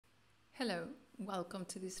Hello, welcome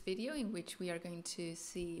to this video in which we are going to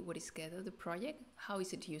see what is KEDA, the project, how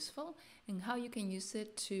is it useful, and how you can use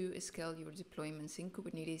it to scale your deployments in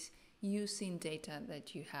Kubernetes using data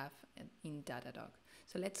that you have in Datadog.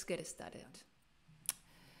 So let's get started.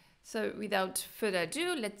 So without further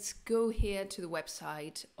ado, let's go here to the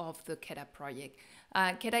website of the KEDA project.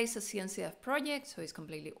 KEDA is a CNCF project, so it's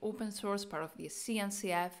completely open source, part of the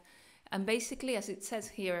CNCF. And basically, as it says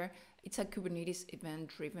here, it's a Kubernetes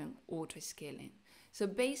Event-Driven Autoscaling. So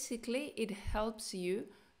basically, it helps you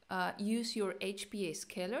use your HPA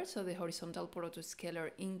scaler, so the horizontal port autoscaler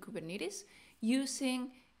in Kubernetes, using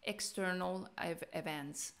external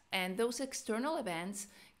events. And those external events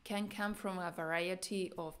can come from a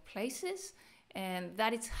variety of places, and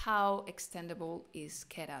that is how extendable is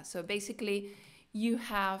KEDA. So basically, you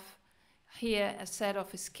have here a set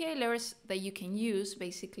of scalers that you can use,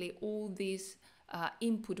 basically all these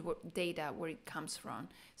input data where it comes from.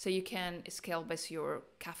 So you can scale based your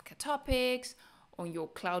Kafka topics, on your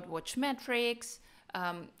CloudWatch metrics,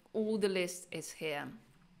 all the list is here.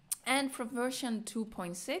 And from version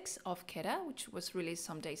 2.6 of KEDA, which was released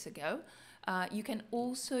some days ago, you can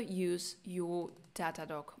also use your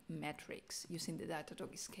Datadog metrics using the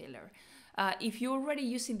Datadog scaler. If you're already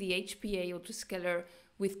using the HPA autoscaler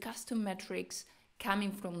with custom metrics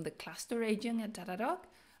coming from the cluster agent at Datadog,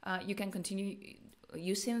 you can continue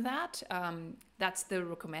using that. That's the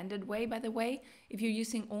recommended way, by the way, if you're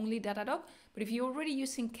using only Datadog. But if you're already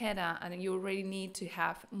using KEDA and you already need to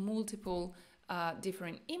have multiple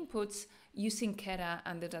different inputs, using KEDA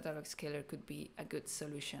and the Datadog scaler could be a good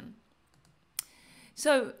solution.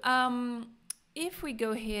 So if we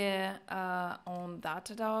go here on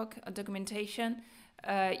Datadog documentation,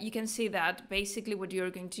 you can see that basically what you're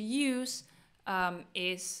going to use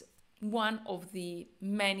is one of the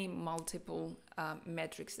many multiple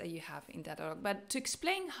metrics that you have in Datadog. But to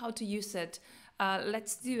explain how to use it,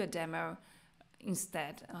 let's do a demo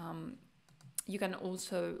instead. You can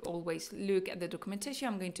also always look at the documentation.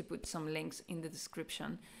 I'm going to put some links in the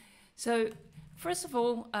description. So first of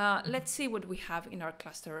all, let's see what we have in our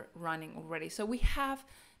cluster running already. So we have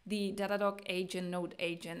the Datadog agent, node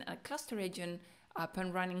agent, a cluster agent up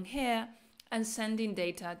and running here and sending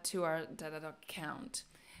data to our Datadog account.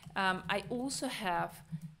 I also have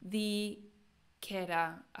the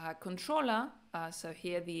KEDA controller. So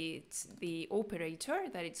here it's the operator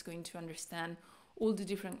that it's going to understand all the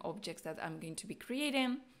different objects that I'm going to be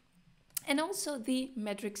creating. And also the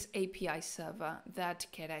metrics API server that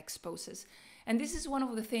KEDA exposes. And this is one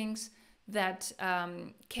of the things that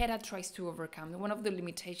KEDA tries to overcome, one of the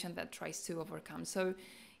limitations that tries to overcome. So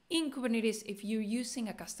in Kubernetes, if you're using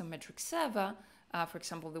a custom metrics server, for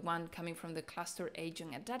example, the one coming from the cluster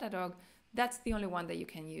agent at Datadog, that's the only one that you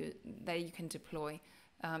can use, that you can deploy.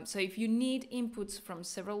 So if you need inputs from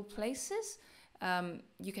several places,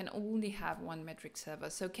 you can only have one metric server.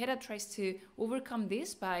 So KEDA tries to overcome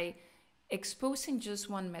this by exposing just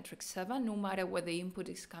one metric server, no matter where the input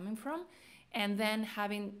is coming from, and then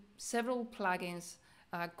having several plugins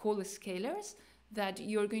called scalers that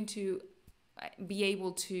you're going to be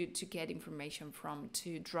able to get information from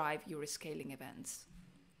to drive your scaling events.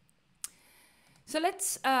 So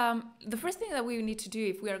let's, the first thing that we need to do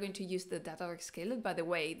if we are going to use the Datadog scaler, by the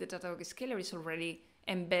way, the Datadog scaler is already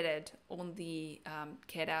embedded on the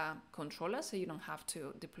KEDA controller, so you don't have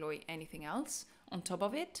to deploy anything else on top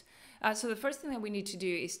of it. So the first thing that we need to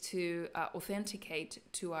do is to authenticate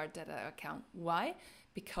to our Datadog account. Why?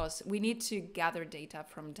 Because we need to gather data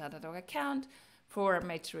from Datadog account for a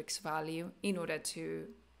metrics value in order to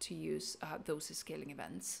use those scaling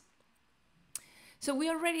events. So we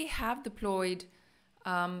already have deployed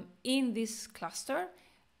in this cluster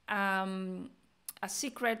a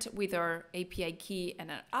secret with our API key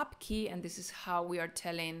and an app key, and this is how we are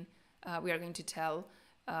telling, we are going to tell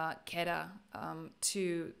KEDA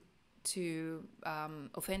to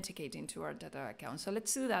authenticate into our Datadog account. So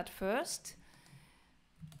let's do that first.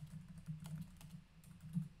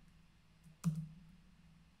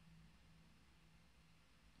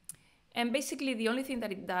 And basically, the only thing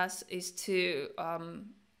that it does is to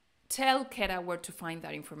tell KEDA where to find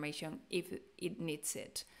that information if it needs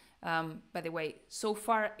it. By the way, so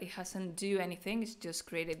far it hasn't do anything. It's just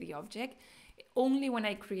created the object. Only when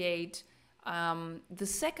I create the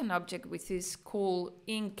second object, which is called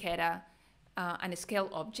in KEDA an scale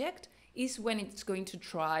object, is when it's going to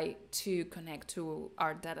try to connect to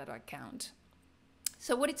our Datadog account.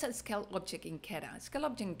 So what is a scale object in KEDA? A scale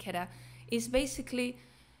object in KEDA is basically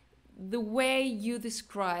the way you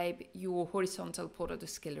describe your horizontal port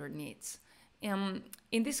autoscaler needs. In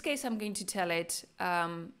this case, I'm going to tell it,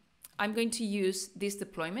 I'm going to use this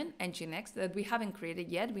deployment, Nginx, that we haven't created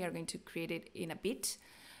yet. We are going to create it in a bit.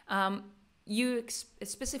 You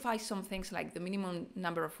specify some things like the minimum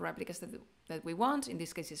number of replicas that we want. In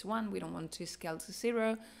this case is 1. We don't want to scale to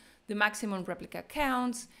 0. The maximum replica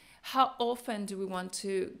counts. How often do we want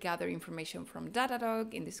to gather information from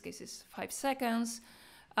Datadog? In this case is 5 seconds.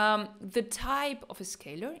 The type of a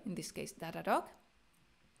scaler, in this case Datadog.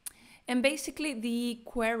 And basically the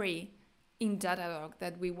query in Datadog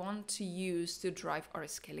that we want to use to drive our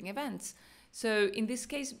scaling events. So in this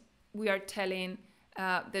case, we are telling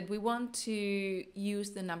that we want to use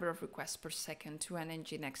the number of requests per second to an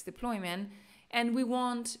Nginx deployment, and we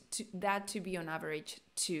want that to be on average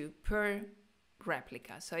 2 per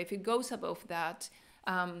replica. So if it goes above that,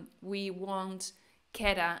 we want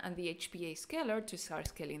KEDA and the HPA scaler to start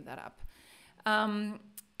scaling that up.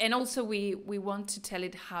 And also we want to tell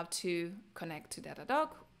it how to connect to Datadog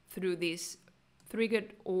through this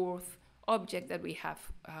triggered auth object that we have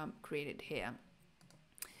created here.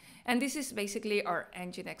 And this is basically our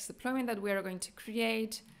Nginx deployment that we are going to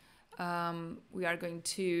create. We are going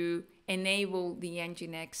to enable the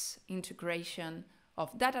Nginx integration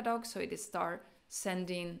of Datadog, so it starts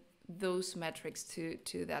sending those metrics to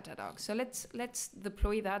Datadog. So let's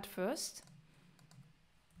deploy that first.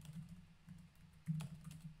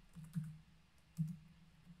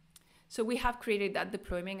 So we have created that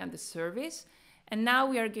deployment and the service, and now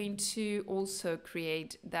we are going to also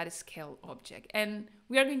create that scale object. And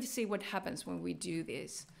we are going to see what happens when we do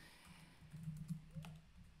this.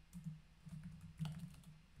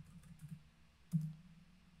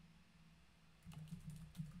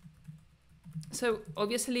 So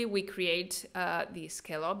obviously we create the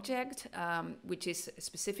scale object, which is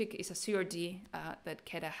specific, is a CRD that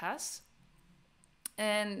KEDA has.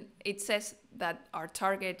 And it says that our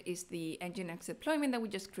target is the Nginx deployment that we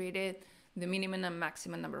just created, the minimum and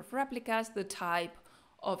maximum number of replicas, the type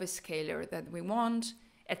of a scaler that we want,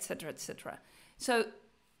 etc., etc. So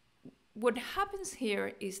what happens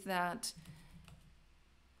here is that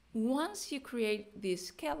once you create this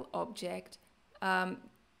scale object,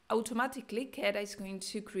 automatically KEDA is going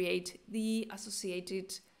to create the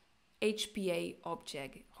associated HPA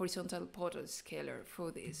object, horizontal pod autoscaler, for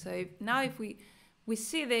this. So now if we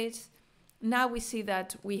see this, now we see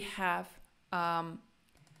that we have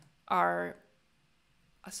our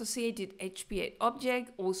associated HPA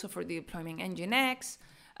object, also for the deployment Nginx,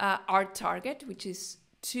 our target, which is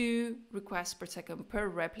 2 requests per second per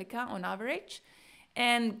replica on average,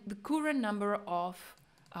 and the current number of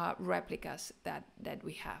replicas that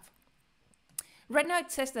we have. Right now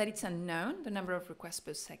it says that it's unknown, the number of requests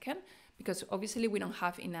per second, because obviously we don't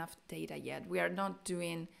have enough data yet. We are not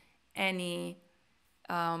doing any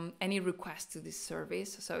requests to this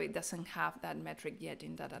service, so it doesn't have that metric yet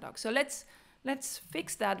in Datadog. So let's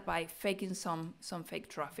fix that by faking some fake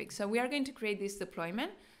traffic. So we are going to create this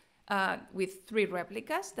deployment with 3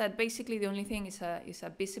 replicas. That basically the only thing is a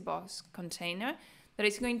busybox container that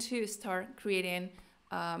is going to start creating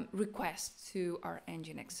requests to our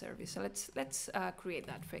Nginx service. So let's create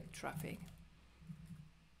that fake traffic.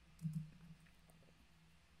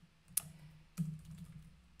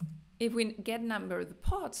 If we get number the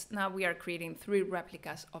pods, now we are creating 3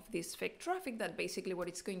 replicas of this fake traffic. That basically what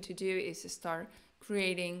it's going to do is start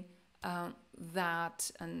creating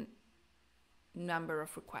that number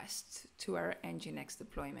of requests to our Nginx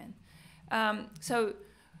deployment. So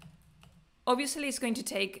obviously it's going to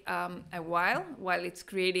take a while it's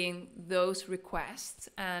creating those requests,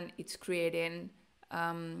 and it's creating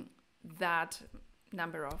that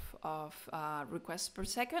number of requests per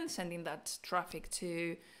second, sending that traffic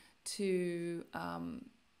to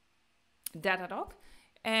Datadog,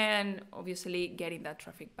 and obviously getting that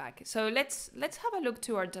traffic back. So let's have a look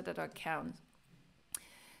to our Datadog account.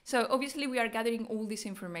 So obviously we are gathering all this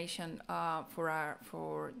information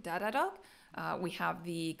for Datadog. We have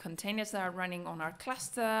the containers that are running on our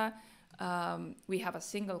cluster. We have a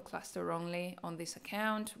single cluster only on this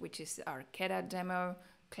account, which is our KEDA demo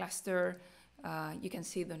cluster. You can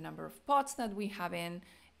see the number of pods that we have in,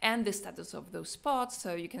 and the status of those pods.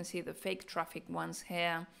 So you can see the fake traffic ones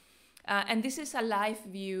here. And this is a live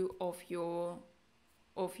view of your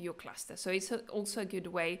cluster. So it's also a good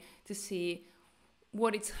way to see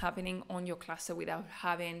what is happening on your cluster without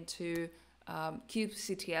having to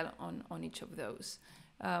kubectl on each of those.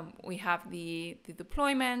 We have the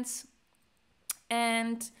deployments,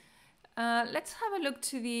 and let's have a look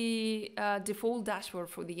to the default dashboard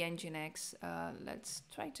for the Nginx. Let's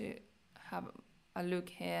try to have a look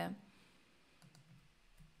here.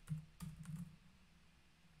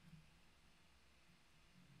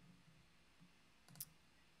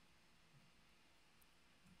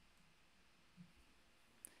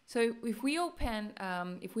 So if we open,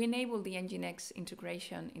 if we enable the Nginx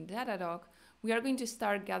integration in Datadog, we are going to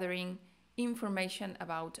start gathering information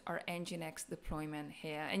about our Nginx deployment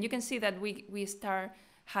here. And you can see that we start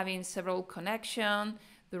having several connections,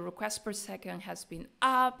 the request per second has been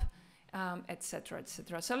up, etc.,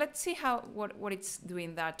 etc. So let's see what it's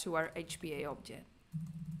doing that to our HPA object.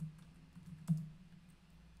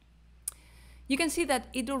 You can see that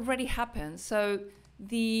it already happened. So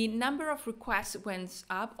the number of requests went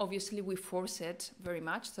up. Obviously, we force it very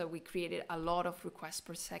much. So we created a lot of requests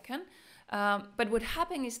per second. But what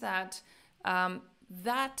happened is that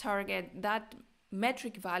that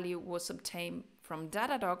metric value was obtained from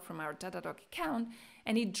Datadog, from our Datadog account,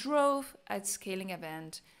 and it drove a scaling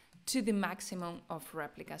event to the maximum of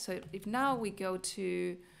replicas. So if now we go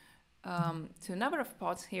to a number of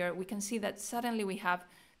pods here, we can see that suddenly we have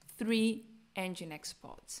 3 Nginx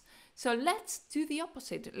pods. So let's do the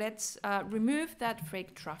opposite. Let's remove that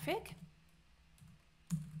fake traffic.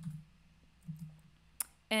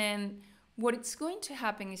 And what it's going to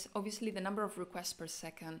happen is obviously the number of requests per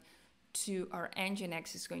second to our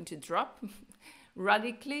Nginx is going to drop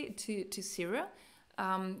radically to 0.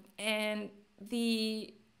 And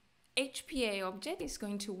the HPA object is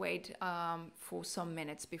going to wait for some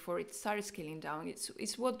minutes before it starts scaling down.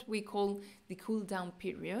 It's what we call the cooldown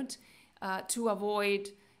period to avoid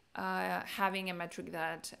having a metric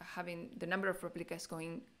that having the number of replicas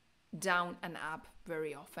going down and up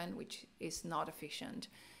very often, which is not efficient.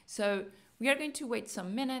 So we are going to wait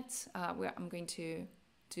some minutes. I'm going to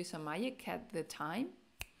do some magic at the time,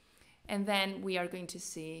 and then we are going to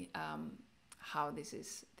see how this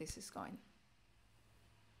is going.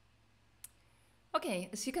 Okay,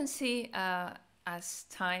 as you can see, as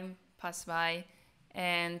time passed by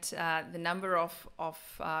and the number of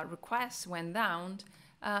requests went down,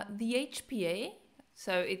 the HPA,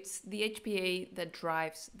 so it's the HPA that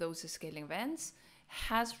drives those scaling events,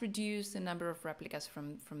 has reduced the number of replicas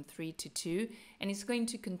from 3 to 2, and it's going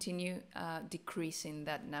to continue decreasing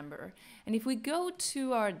that number. And if we go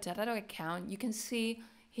to our Datadog account, you can see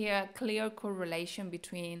here a clear correlation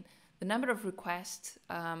between the number of requests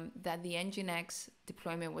that the Nginx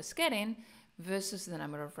deployment was getting versus the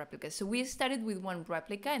number of replicas. So we started with 1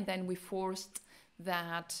 replica, and then we forced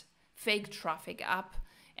that fake traffic up,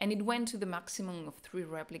 and it went to the maximum of 3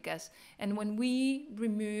 replicas. And when we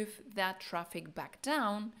remove that traffic back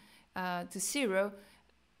down to 0,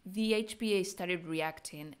 the HPA started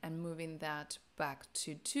reacting and moving that back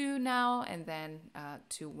to 2 now, and then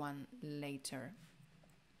to 1 later.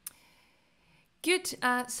 Good.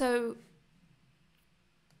 So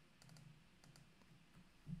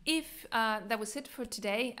if that was it for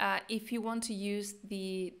today, if you want to use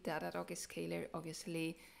the Datadog scaler,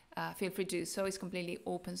 obviously feel free to do so. It's completely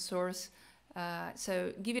open source.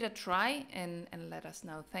 So give it a try and let us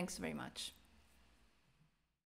know. Thanks very much.